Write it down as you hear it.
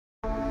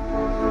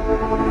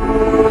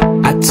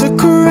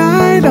Took a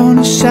ride on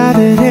a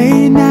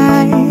Saturday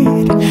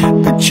night,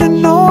 but you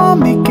know I'll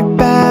make it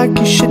back.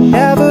 You should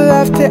never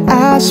have to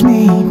ask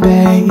me,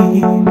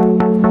 babe.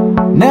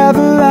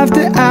 Never have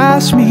to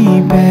ask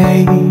me,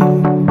 babe.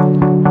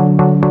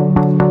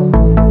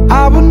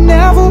 I would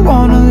never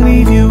wanna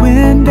leave you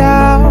in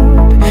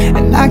doubt,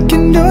 and I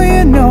can do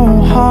you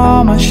no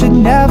harm. I should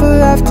never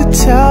have to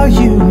tell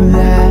you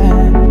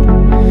that.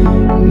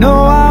 No,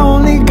 I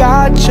only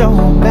got your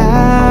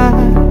back.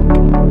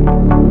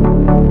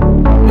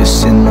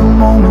 Missing the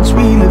moments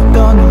we lived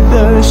under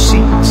the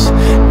sheets.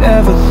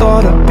 Never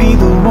thought I'd be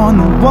the one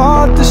to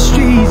walk the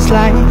streets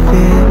like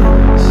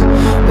this,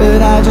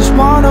 but I just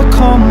wanna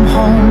come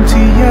home to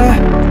you.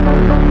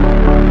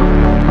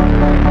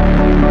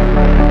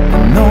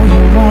 I know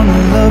you wanna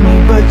love me,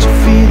 but you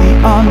feel the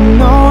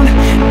unknown.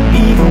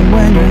 Even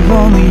when you're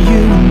lonely,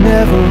 you're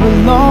never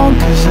alone.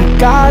 'Cause I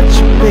got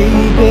you,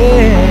 baby.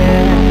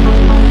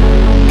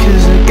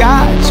 'Cause I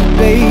got you,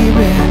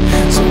 baby.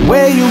 So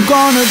where you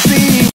gonna be?